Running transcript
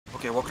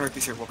Okay, walk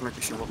northeast here, walk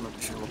northeast here, walk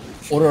northeast here, walk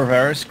northeast here. Order of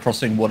Eris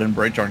crossing wooden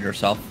bridge on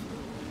yourself.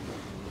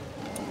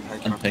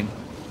 And ping.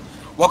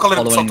 Walk a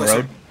little bit Following southwest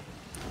road. here.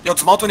 Yo,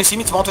 dismount when you see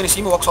me, dismount when you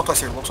see me, walk southwest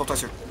here, walk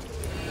southwest here.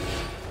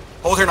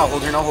 Hold here now,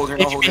 hold here now, hold here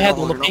now, hold here now,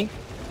 hold here now.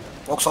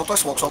 Walk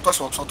southwest, walk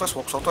southwest, walk southwest,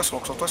 walk southwest,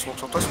 walk southwest, walk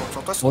southwest, walk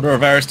southwest. Order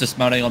of Eris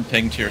dismounting on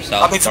ping to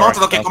yourself. Okay,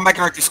 dismounted, okay, come back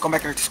northeast, come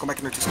back northeast, come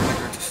back northeast, come back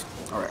northeast.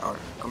 Alright,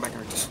 come back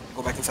northeast.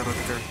 Go back inside of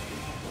the third.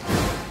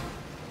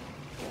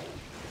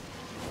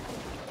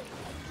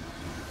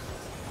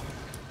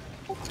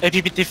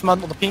 APP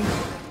Tiefman on the ping.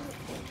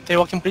 They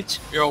walking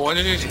bridge. Yo, when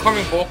is he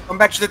coming, bro? Come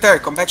back to the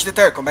third, come back to the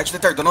third, come back to the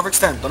third. Don't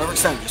overextend, don't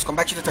overextend. Just come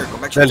back to the third, come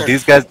back to the third.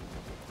 These guys.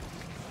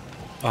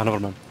 Ah, never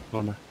mind.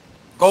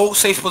 Go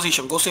safe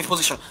position, go safe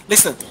position.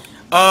 Listen,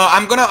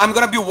 I'm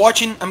gonna be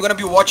watching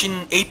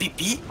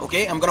APP,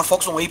 okay? I'm gonna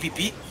focus on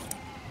APP.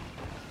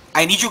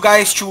 I need you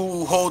guys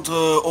to hold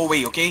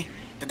away, okay?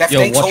 The death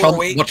tanks hold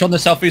away. Watch on the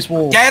southeast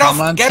wall. Get off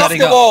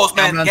the walls,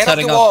 man. Get off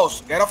the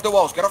walls. Get off the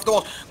walls. Get off the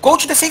walls. Go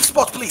to the safe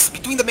spot, please.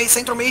 Between the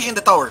central mage and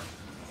the tower.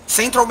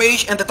 Central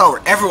mage and the tower.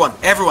 Everyone.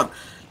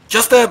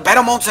 Just the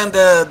battle mounts and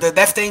the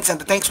death tanks and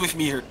the tanks with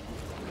me here.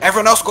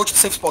 Everyone else, go to the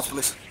safe spots,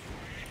 please.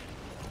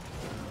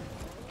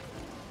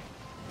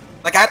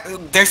 Like,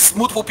 there's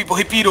multiple people.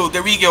 Hipiro,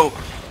 the Regio.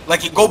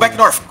 Like, go back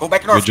north. Go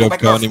back north. Good job,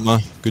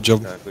 Chanima. Good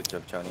job. Good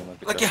job, Chanima.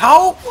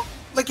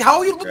 Like,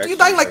 how you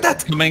die like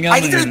that? I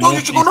literally told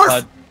you to go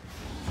north.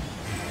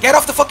 Get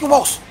off the fucking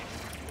walls.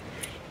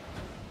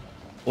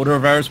 Order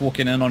of Eris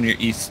walking in on your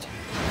east.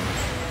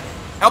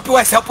 Help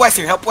west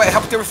here. Help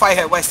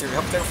terrify west here.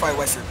 Help terrify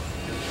west here.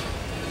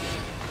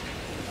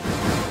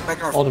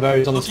 Back north. All the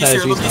barriers on the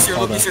stairs. Look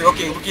here.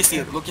 Okay, look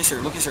here.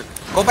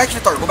 Go back to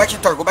the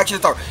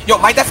tower. Yo,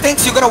 my death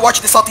tanks, you're gonna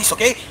watch the southeast,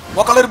 okay?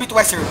 Walk a little bit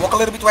west here.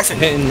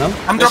 Hitting them.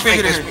 I'm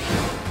dropping here.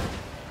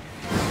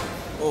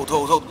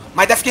 Hold.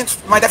 My death tanks.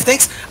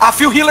 A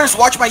few healers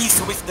watch my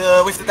east with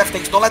the death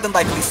tanks. Don't let them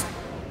die, please.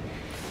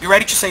 Be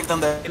ready to save them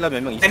there.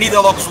 I need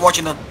the locals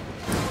watching them.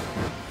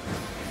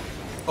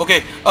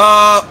 Okay.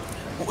 The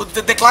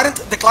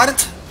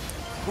Clarent.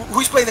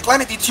 Who's playing the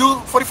Clarent? It's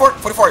you, 44.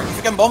 If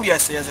you can bomb,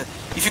 yes.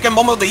 If you can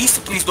bomb on the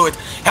east, please do it.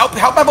 Help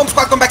my bomb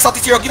squad come back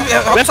southeast here. Give me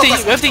help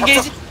southwest. We have to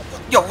engage.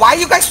 Yo, why are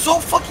you guys so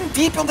fucking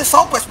deep on the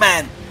southwest,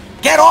 man?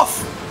 Get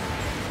off.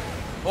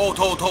 Hold.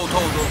 We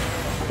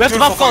have the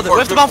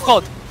buff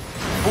code.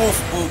 Move.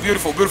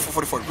 Beautiful,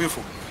 44.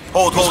 Beautiful.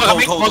 Hold.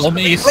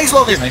 Play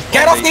slowly.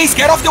 Get off the east.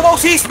 Get off the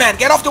walls east, man.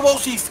 Get off the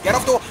walls east.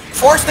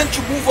 Force them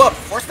to move up.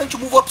 Force them to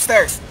move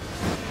upstairs.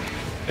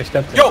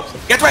 Yo,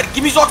 get ready.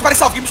 Give me Zox by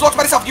yourself.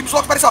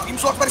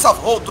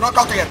 Hold. Do not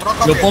counter yet.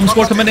 Your bomb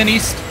squad coming in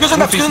east. Kills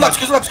and ups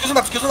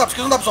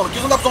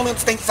only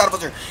tanks inside of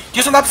us here.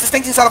 Kills and ups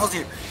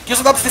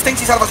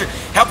tanks inside of us here.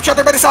 Help each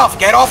other by the south.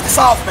 Get off the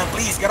south, man.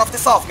 Please. Get off the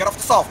south.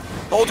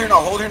 Hold here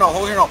now.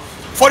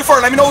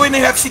 44, let me know when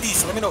you have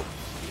CDs. Let me know.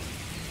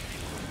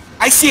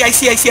 I see.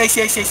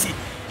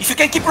 If you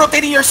can keep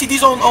rotating your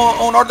CDs on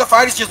Order of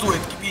Fires, just do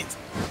it. Keep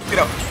it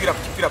up.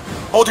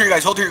 Hold here,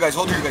 guys.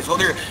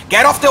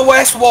 Get off the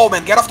west wall,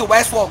 man. Get off the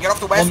west wall.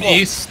 On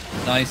east.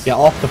 Nice. Get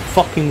off the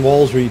fucking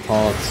walls,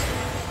 retards.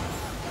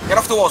 Get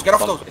off the walls.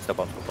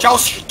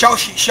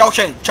 Xiao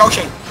Shen.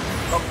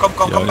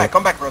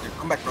 Come back, brother.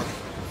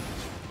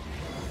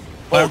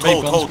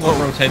 Hold.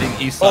 Rotating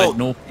east side,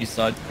 north, east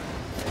side.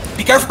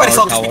 Be careful by the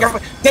south. Be careful.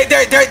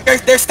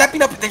 They're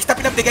stepping up.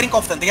 They're getting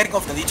confident.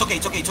 It's okay.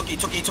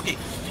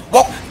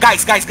 Walk,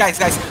 guys.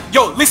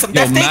 Yo, listen.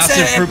 Yo,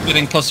 massive group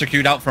getting cluster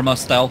queued out from us,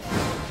 Stel.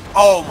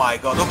 Oh my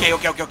god. Okay. Go.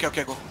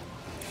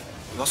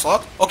 That's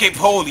lot. Okay,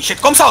 holy shit.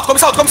 Come south. We're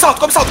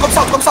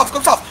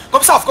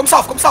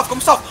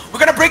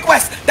gonna break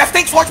west. Death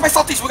tanks, watch my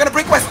southeast. We're gonna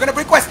break west.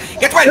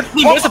 Get ready.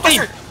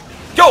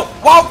 Yo,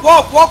 walk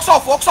off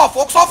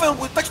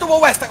and touch the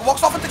wall west.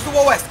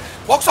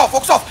 Walk off.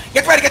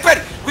 Get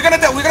ready. We're gonna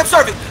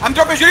observe it. I'm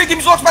dropping you. Give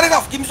me Zox by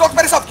yourself.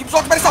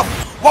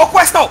 Walk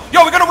west now.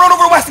 Yo, we're gonna run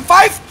over west in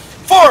 5,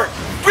 4,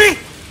 3,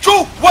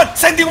 2, 1.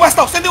 Sending west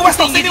now.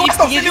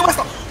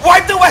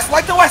 Wipe the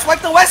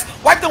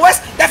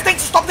west. Death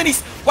tanks, stop the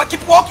east.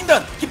 Keep walking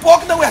down.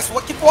 West.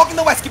 Walk them down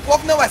west.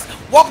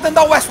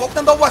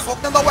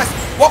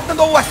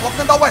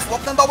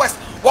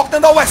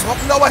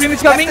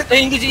 It's coming.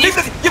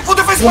 You put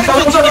the face.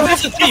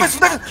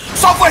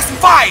 Southwest in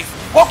 5.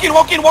 Walk in.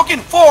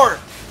 4,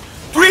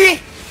 3,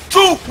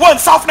 2, 1.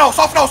 South now.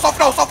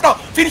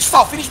 Finish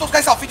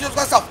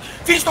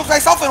those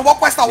guys south and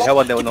walk west now. Keep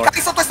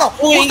guys southwest now.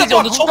 Who's the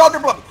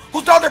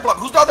other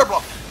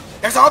block?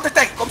 There's another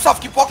tank. Come south.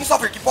 Keep walking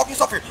south here.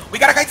 We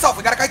gotta guide south.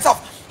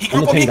 He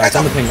group on me, guys.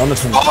 On the ping.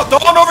 Oh,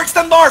 don't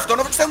overextend north.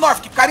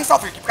 Keep guiding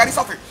south here.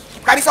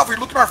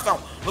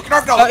 Look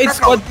north now. It's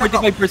squad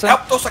 45%.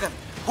 Help those again.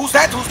 Who's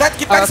that?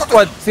 Keep guiding south.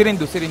 Squad,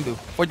 Sirindu.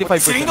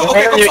 45%.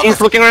 Okay,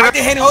 He's looking around. Are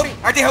they honey holding?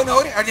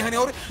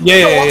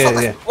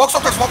 Yeah. Walk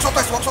southwest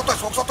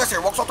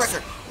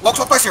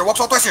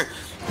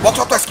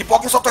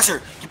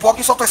here. Keep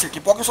walking southwest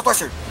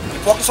here.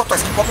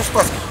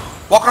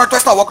 Walk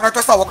northwest now, walk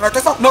northwest now, walk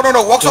northwest now. No,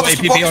 walk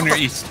southwest, keep walking APB on your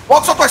southwest. east.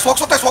 Walk southwest, walk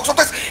southwest, walk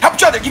southwest. Help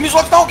each other, give me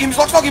slocks now, give me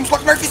slocks now, give me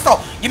slocks northeast now.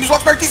 Give me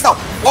slocks northeast now.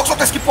 Walk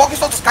southwest, keep walking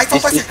southwest, kite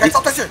southwest here, kite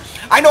southwest here.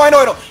 I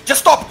know.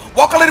 Just stop.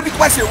 Walk a little bit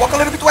west here, walk a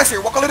little bit west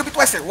here, walk a little bit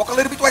west here, walk a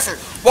little bit west here,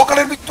 walk a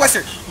little bit west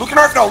here. Look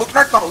north now, look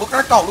north now, look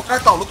north now, look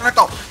north now, look north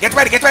now. Get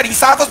ready,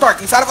 inside of us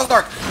dark,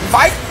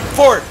 5,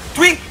 4,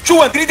 3, 2,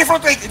 1. Delete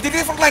different line here, delete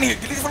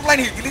different line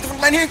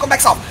here, and come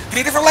back south.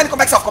 Delete different line, come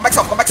back south.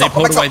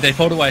 They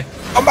pulled away.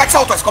 Come back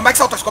southwest.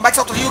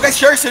 You guys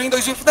share Sirindo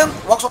is with them?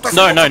 Walk southwest.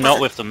 No, not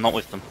with them. No.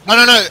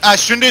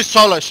 Shrindu is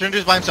solo. Shrindu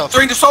is by himself.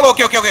 Sirindo solo.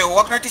 Okay.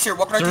 Walk northeast here.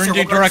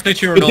 Directly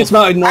to your It gets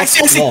north. mounted I north.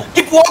 see.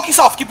 Keep walking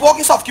south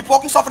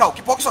now.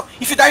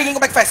 If you die, you can go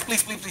back fast.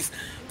 Please.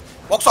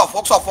 Walk south.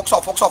 Come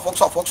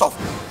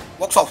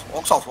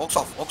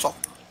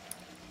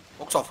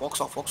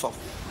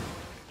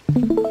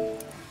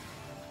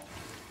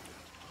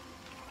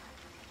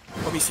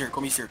here.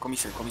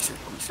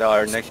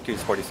 Our next queue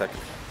is 40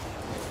 seconds.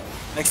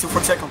 Next to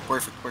 40 seconds.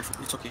 Perfect.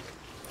 It's okay.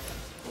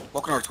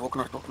 Walk north.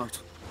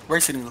 Where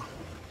is Sirindo?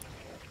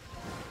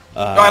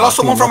 No, I lost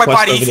someone from my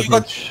body. If you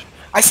got...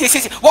 I see.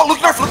 Well,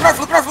 look north.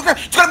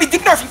 It's gonna be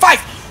deep north in 5,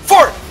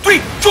 4,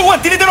 3, 2,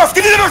 1. Delete the north.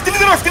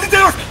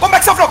 Come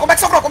back south now.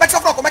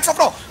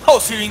 Oh,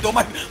 Sirindo,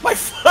 my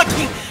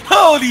fucking...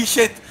 Holy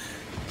shit.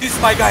 This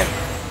is my guy.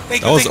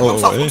 Thank you. Come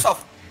south. Come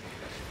south.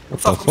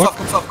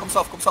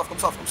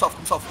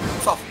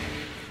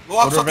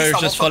 Walk Order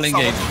just full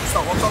engage.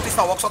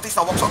 Walk southeast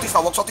now.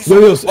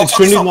 Yo, it's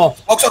Trinity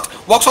north. Walk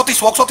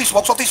southeast.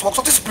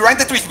 Behind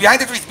the trees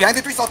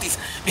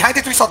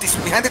southeast.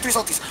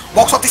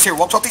 Walk southeast here.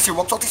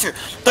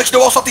 Touch the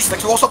wall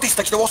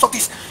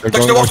southeast.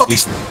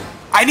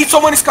 I need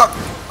someone in scout.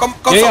 Come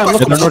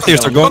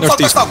southwest. They're going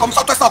northeast. Come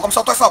southwest now.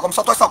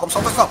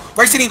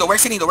 Where's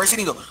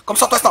Sirindo? Come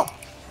southwest now.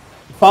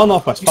 Far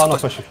northwest, you're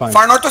fine.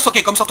 Far northwest,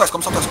 okay, come southwest.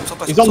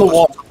 He's on the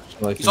wall.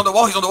 He's on the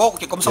wall,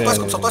 okay, come southwest.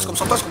 Yeah.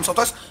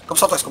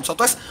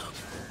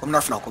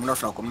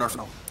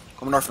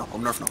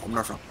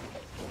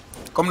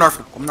 Come north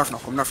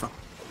now.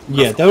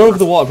 Yeah, they're over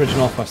the water bridge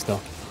northwest though.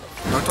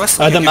 Northwest?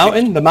 The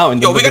mountain.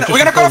 Yo, we're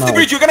gonna cut off the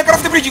bridge, You're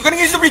gonna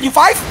use the bridge in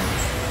 5,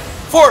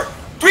 4,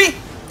 3,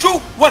 2,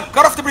 1.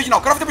 Cut off the bridge now,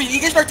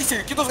 engage northeast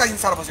here. Kill those guys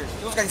inside of us here.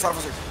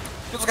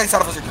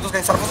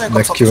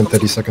 Next queue in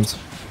 30 seconds.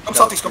 Come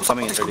southeast.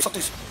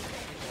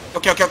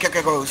 Okay,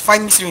 go.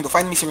 Find me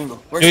Sirindo.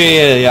 Where's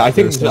Yeah. I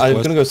think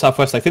I'm gonna go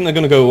southwest. I think they're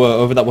gonna go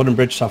over that wooden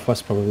bridge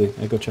southwest probably.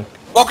 I go check.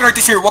 Walk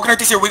northeast here. We're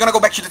gonna go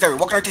back to the terrace.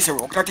 Walk northeast.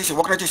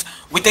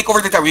 We take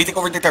over the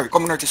terrace.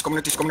 Come northeast,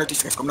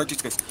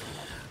 guys.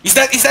 Is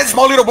that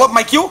small little blob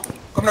my queue?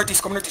 Come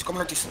northeast.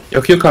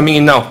 Your queue coming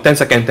in now. 10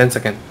 seconds.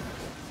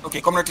 Okay,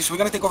 come northeast. We're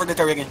gonna take over the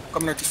terrace again.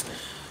 Come northeast.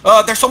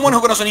 There's someone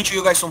who's gonna zone into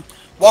you guys soon.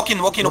 Walk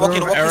inside of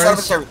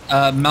the terrace.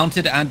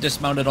 Mounted and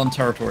dismounted on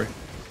territory.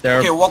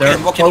 They're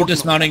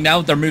dismounting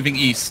now. They're moving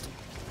east.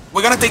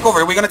 We're gonna take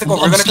over.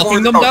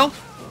 Stopping them now.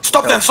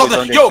 Stop them.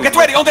 Yo, get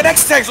ready. On the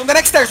next stairs. I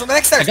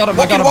got him.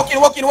 Walking. On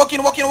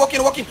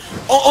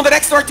the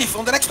next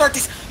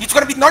northeast. It's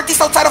gonna be northeast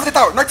outside of the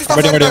tower.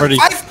 Ready.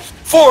 5,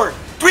 4,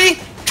 3,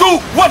 2,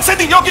 1.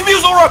 Sending. Yo, give me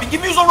use on Robin.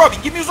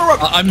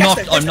 I'm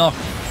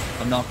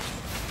knocked.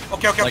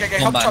 Okay.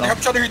 Come back Help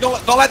each other here.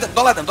 Don't let them.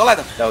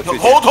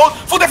 Hold.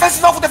 Full defense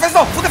now. Northeast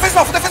now.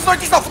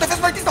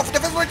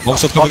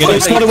 Also coming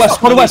in.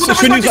 Squad west.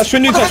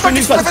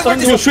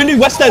 Shrindu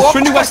west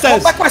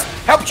stairs. Back west.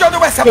 Help each other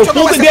west. Yo,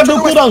 they have no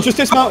cooldowns, just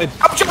dismounted.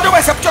 Help each other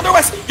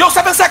west. Yo,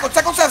 7 seconds.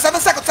 7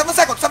 seconds.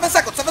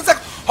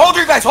 Hold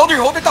your guys. Hold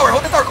the tower.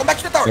 Come back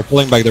to the tower. They're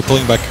pulling back.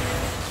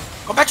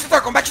 Come back to the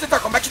tower.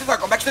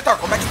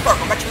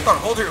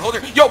 Hold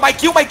her. Yo, my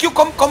Q.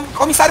 Come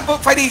inside.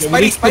 Fight east.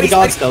 We need to kill the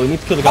guards though. We need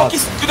to kill the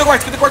guards. Kill the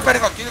guards by the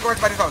tower.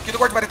 Kill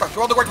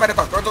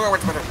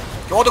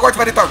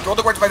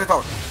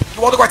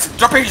all the guards.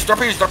 Drop ears.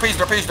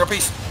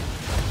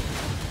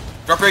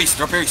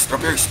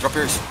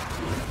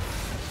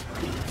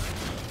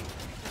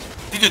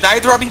 Did you die,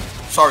 Robin?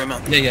 Sorry,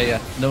 man. Yeah.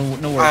 No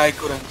worries.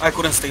 I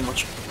couldn't stay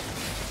much.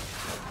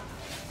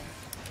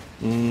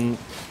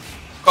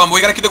 Come,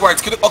 we're gonna kill the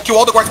guards. Kill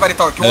all the guards by the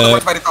tower.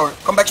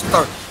 Come back to the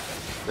tower.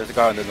 There's a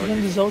guy on the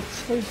northeast.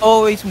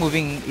 Always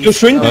moving. Yo,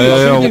 Shrindu.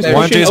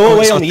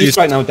 Away on the east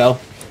right now, Del.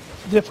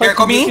 They're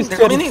coming in.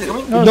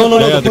 No,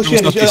 they're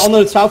pushing on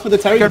the south of the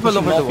terrace. Careful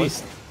over the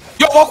west.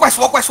 Yo, walk west.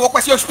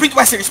 Yo, sprint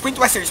west here. Sprint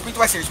west.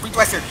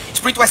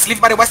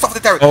 Live by the west of the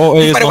terrace.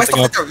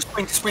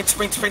 Sprint.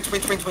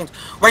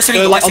 Where's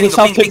the Like on the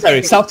south tip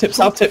terrace. South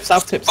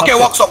tip. Okay,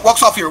 walk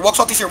south here. Walk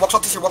south here.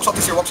 Outside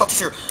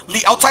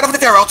of the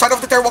terrace.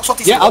 Walk south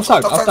here. Yeah,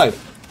 outside.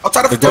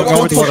 Outside of the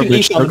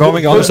terrace. They're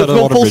going on the side of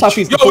the water bridge.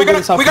 Yo, we're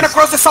gonna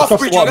cross the south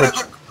bridge.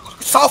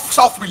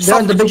 South bridge. They're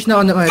on the bridge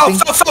now, I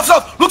think.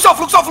 South. Look south.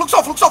 On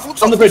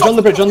the bridge.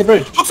 Look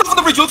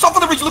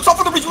south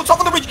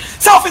on the bridge.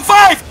 South in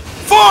 5,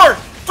 4,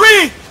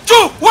 3,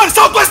 2, 1.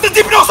 Southwest and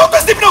deep now. Come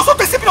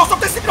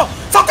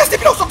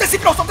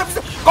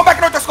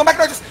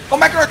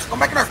back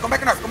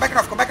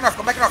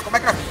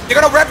north.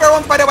 They're gonna wrap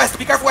around by the west.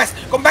 Be careful west.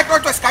 Come back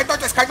northwest.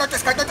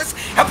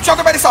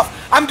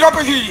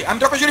 you. I'm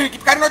dropping you here.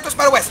 Keep carrying northwest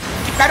by the west.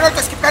 Keep carrying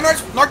northwest. Keep carrying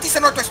northwest. Northeast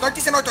and northwest.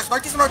 Northeast and northwest.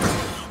 Northeast and northwest.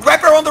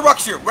 Wrap around the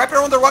rocks here. Wrap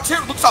around the rocks here.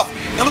 Look south.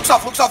 Then look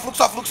south. Look south. Look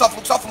south. Look south.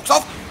 Look south. Look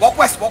south. Walk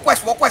west. Walk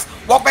west. Walk west.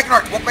 Walk back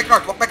north. Walk back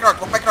north. Walk back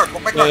north. Walk back north.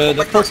 Walk back north. Walk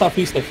The back full north.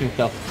 southeast, I think,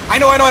 Cal. I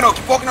know.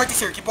 Keep walking northeast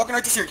here. Keep walking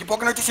northeast here. Keep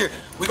walking northeast here.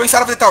 We're going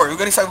inside of the tower. We're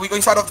going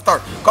inside of the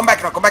tower. Come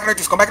back now. Come back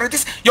northeast. Come back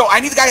northeast. Yo, I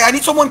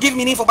need someone give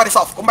me an info by the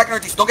south. Come back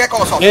northeast. Don't get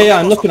call us off. Yeah,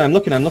 I'm looking.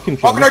 Walk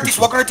northeast.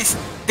 Walk northeast.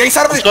 They're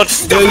inside of the.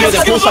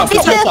 Yeah, full south.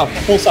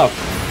 Full south.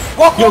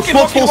 Walk in.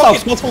 Full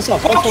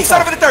south. Walk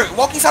inside of the terror.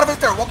 Walk inside of the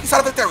terror. Walk inside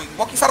of the terror.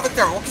 Walk inside of the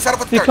terror. Walk inside of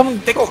the terror.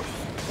 Take over.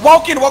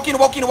 Walk in. Walk in.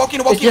 Walk in. Walk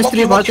in. Walk in. Walk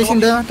in. Walk in.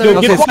 Walk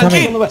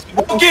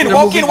in.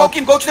 Walk in. Walk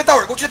in. Go to the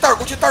tower. Go to the tower.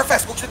 Go to the tower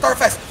fast. Go to the tower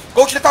fast.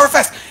 Go to the tower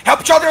fast.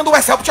 Help each other in the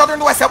west. Help each other in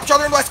the west. Help each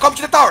other in the west. Come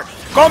to the tower.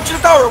 Come to the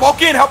tower.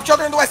 Walk in. Help each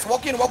other in the west.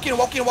 Walk in. Walk in.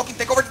 Walk in. Walk in.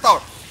 Take over the tower.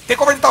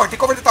 Take over the tower.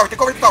 Take over the tower.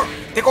 Take over the tower.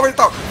 Take over the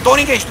tower. Don't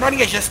engage. Do not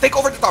engage. Just take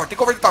over the tower.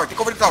 Take over the tower. Take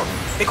over the tower.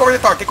 Take over the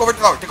tower. Take over the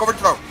tower. Take over the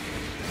tower.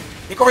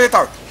 Take over the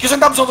tower. Kill some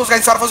doubles on those guys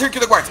inside of us here.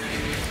 Kill the guards.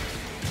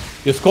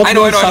 Your squad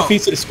moving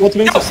southeast. Squad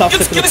moving to south. Kill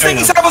the stanky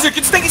inside of us here.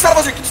 Kill the stanky inside of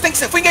us here. Kill the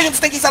stanky. Full engage on the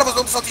stanky inside of us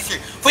on the southeast here.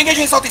 Full engage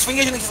in southeast. Full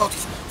engage in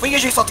southeast. Full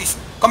engage in southeast.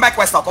 Come back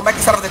west now. Come back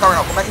inside of the tower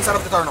now. Come back inside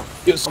of the tower now.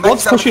 Your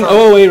squad's pushing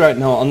OOA right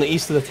now on the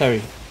east of the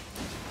Terry.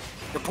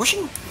 They're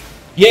pushing?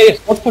 Yeah,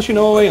 squad's pushing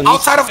OOA on the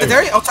outside of the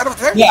Terry? Outside of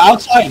the Terry? Yeah,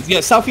 outside.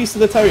 Yeah, southeast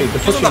of the Terry. They're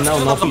pushing now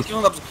northeast.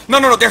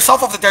 No, they're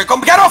south of the Terry.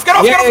 Come, get off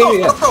those. Get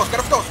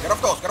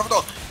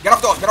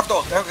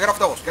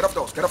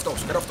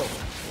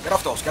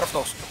off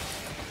those.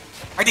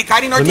 Are they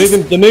kiting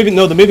northeast? They're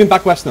moving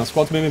back west now.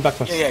 Squad's moving back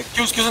west. Yeah.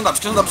 Kill some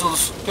dubs on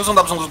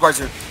those guards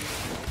here.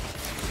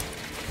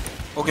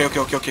 Okay.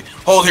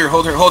 Hold here.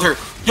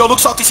 Yo, look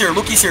southeast here.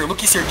 Look east here.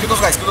 Kill those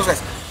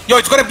guys. Yo,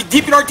 it's gonna be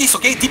deep northeast,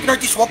 okay? Deep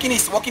northeast. Walking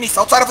east.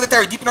 Outside of the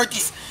Terry. Deep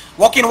northeast.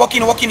 Walk in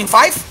in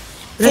 5,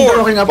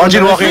 4. One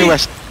walking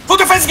west. Full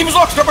defense, give me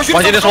locks.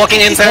 One is walking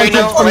in Terry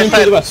now. Come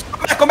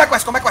back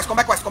west. Come back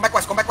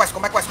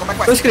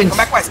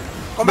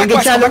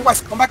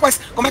west.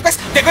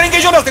 They're gonna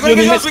engage on us.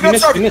 We're gonna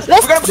start.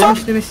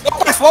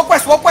 Walk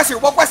west here.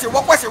 Walk west here.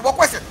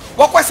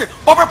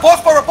 Power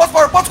pods.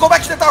 Go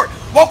back to the tower.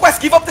 Walk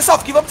west. Give up the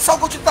south. Go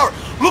to the tower.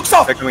 Look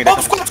south.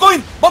 Bomb squad's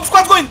going.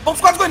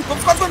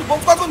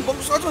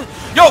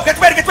 Yo, get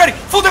ready.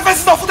 Full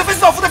defense now.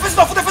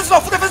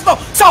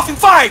 South in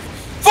 5,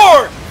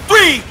 4,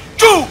 3,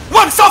 2,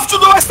 1. South to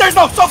the west stairs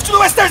now.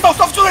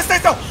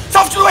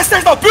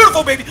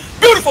 Beautiful, baby.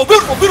 Beautiful. Go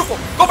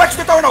back to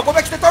the tower now.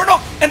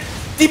 And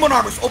demon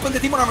armors. Open the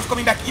demon armors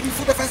coming back. Give me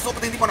full defense.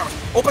 Open the demon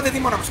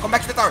armors. Come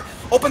back to the tower.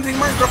 Open the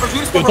demon armors. Drop a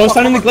juice. Don't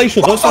stand in the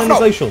glacial. Walks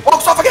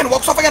off again.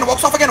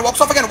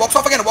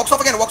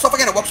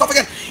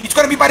 It's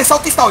gonna be by the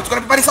southeast now.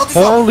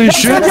 Holy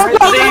shit. Give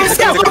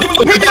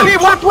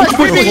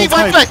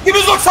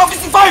me look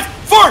southeast in 5,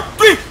 4,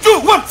 3, 2,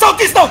 1.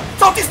 Southeast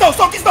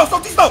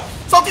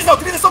now.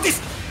 Give me the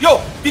southeast. Yo,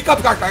 pick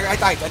up guard. I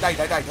died. I dead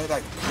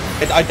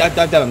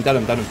him.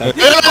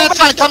 That's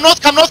fine. Come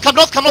north and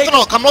north.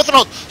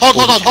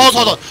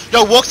 Hold.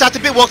 Yo, walk south a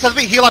bit.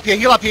 Heal up here.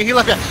 Yo,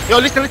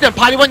 listen.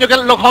 Party one, you're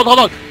gonna look.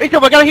 Hold.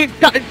 Listen, we're gonna hit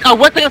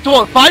west against the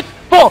wall. 5,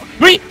 4,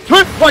 3,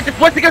 2, 1. Just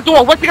west against the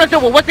wall.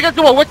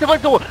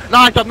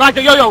 Nice.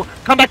 Yo.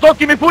 Come back. Don't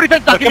give me 40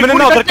 defense.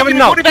 They're coming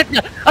now.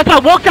 That's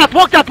right. Walk that.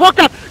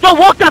 Yo,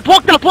 walk that.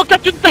 Walk that.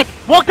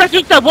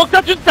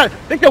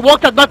 Listen, walk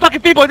that. My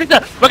fucking people.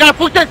 Listen, we're gonna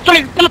push that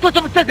straight. Southwest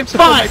on the stairs in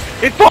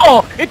 5, in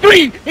 4, in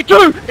 3, in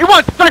 2, in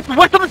 1. Nice.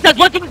 West on the stairs.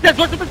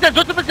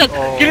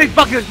 Get these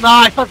fucking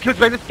nice. Fucking kills,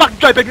 baby. This fucking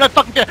joy, baby. No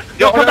fucking care.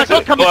 Yo, come back.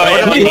 Come all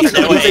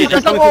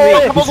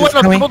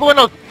the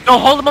windows. No,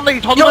 hold them on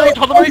these. 10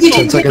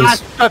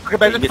 seconds. No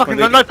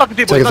fucking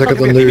people.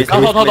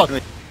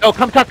 Hold. Yo,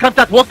 come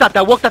that. Walk that.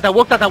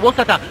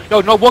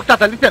 Yo, no, walk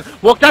that. Listen,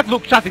 walk that.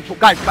 Look, traffic.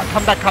 Guys,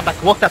 come back.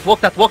 Walk that.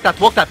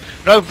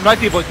 No,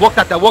 noisy boys. Walk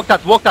that.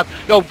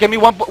 Yo, give me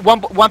one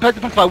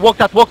person pass by. Walk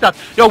that.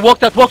 Yo, walk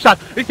that.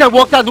 Listen,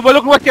 walk that. We're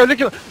looking west here.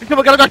 Listen,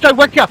 we're gonna go straight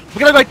west here.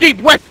 We're gonna go deep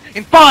west.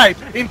 In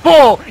 5, in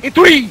 4, in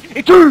 3,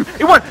 in 2,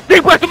 in 1.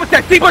 Deep west on the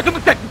set. Let's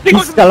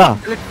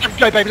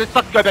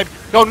fucking go, baby.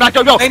 Yo,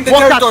 Nacho, yo.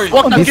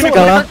 Walk that. Give me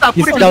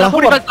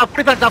put defense.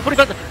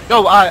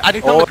 Yo, I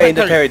need someone in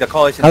the Terry. The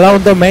call is in Allow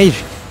the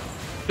mage.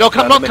 Yo,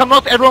 come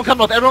north. Everyone come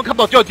north.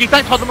 Yo,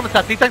 defense, hold them on the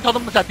set. Yo,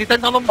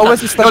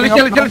 listen.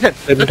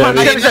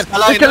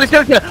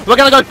 We're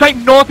gonna go straight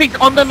northeast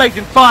on the maze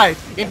in 5,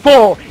 in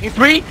 4, in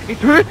 3, in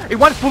 2, in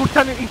 1. Full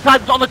standing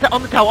inside on the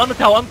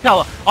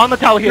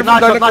tower here.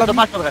 Nice.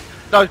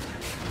 No,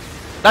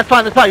 that's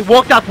fine.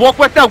 Walk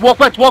west now. Walk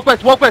west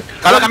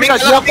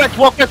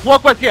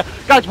here.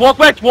 Guys, walk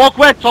west.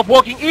 Stop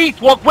walking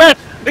east. Walk west.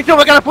 Listen,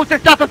 we're gonna push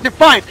this southwest in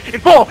 5, in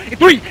 4, in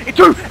 3, in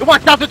 2, in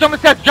 1. Southwest on the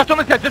set. Just on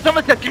the set.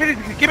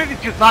 Give me this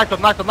juice. Nice.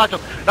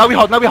 Now we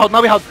hold. Come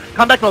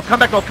back north.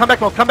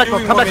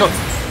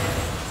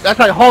 That's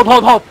right. Hold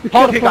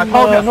here, guys.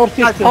 Hold.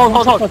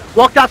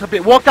 Walk that a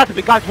bit,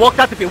 guys. Walk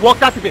that a bit here.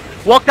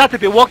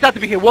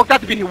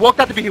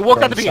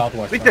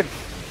 Listen.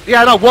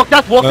 Yeah, no, walk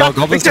that.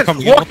 Listen,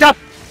 walk that.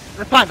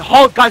 That's fine.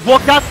 Hold, guys.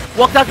 Walk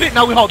that bit.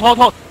 Now we hold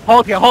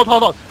here.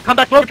 Hold. Come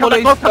back close.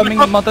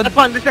 That's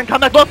fine. Listen,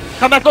 come back close.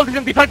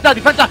 Listen, defense that.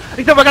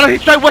 Listen, we're gonna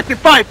hit straight west in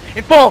 5,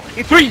 in 4,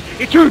 in 3,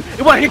 in 2.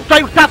 You want to hit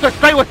straight southwest,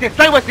 straight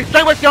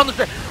west here on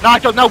the.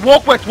 Nice. Now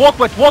walk west. Yo,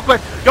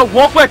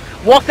 walk west.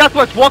 Walk that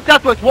west,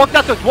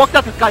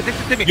 guys.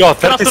 Listen to me. Yo,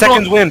 30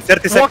 seconds win.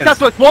 30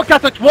 seconds. Walk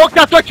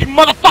that west, you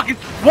motherfuckers.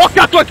 Walk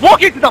that west.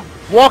 Walk into them.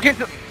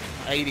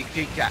 80,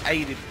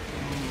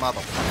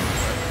 motherfucker.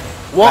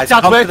 Walk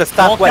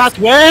that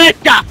way,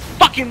 yeah,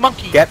 fucking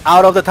monkey! Get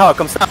out of the tower,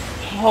 come stop.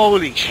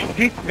 Holy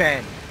shit,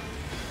 man.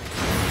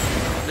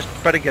 Just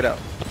try to get out.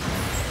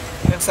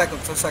 10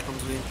 seconds,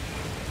 man.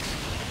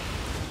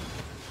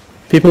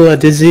 People are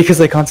dizzy because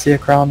they can't see a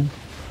crown.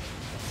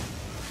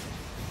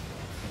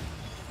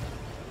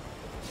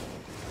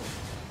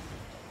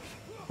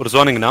 We're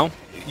zoning now.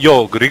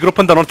 Yo, regroup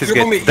on the northeast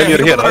gate. Then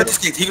you're here, right?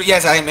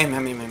 Yes, I am.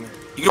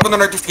 You group on the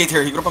northeast gate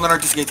here.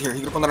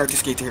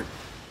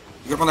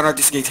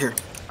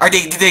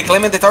 Did they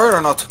claim the tower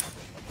or not?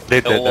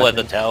 They did. At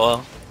the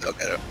tower.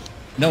 Okay.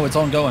 No, it's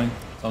ongoing.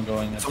 Come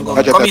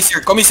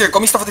here.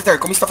 Come stuff the turret.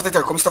 Come stuff the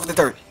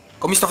turret.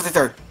 Come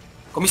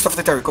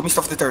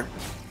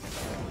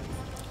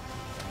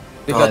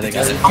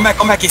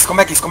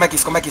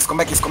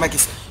back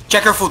east.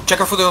 Check her food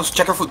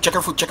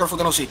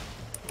and OC.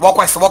 Walk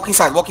west, walk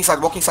inside. Walk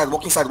inside.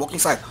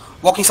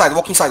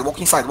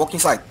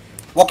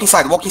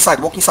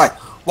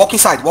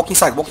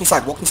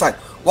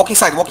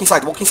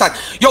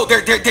 Yo,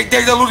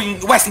 they're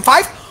looting west in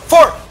 5,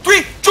 4,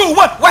 3, 2,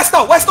 1. West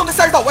now. West on the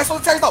stairs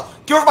now.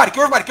 Kill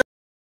everybody.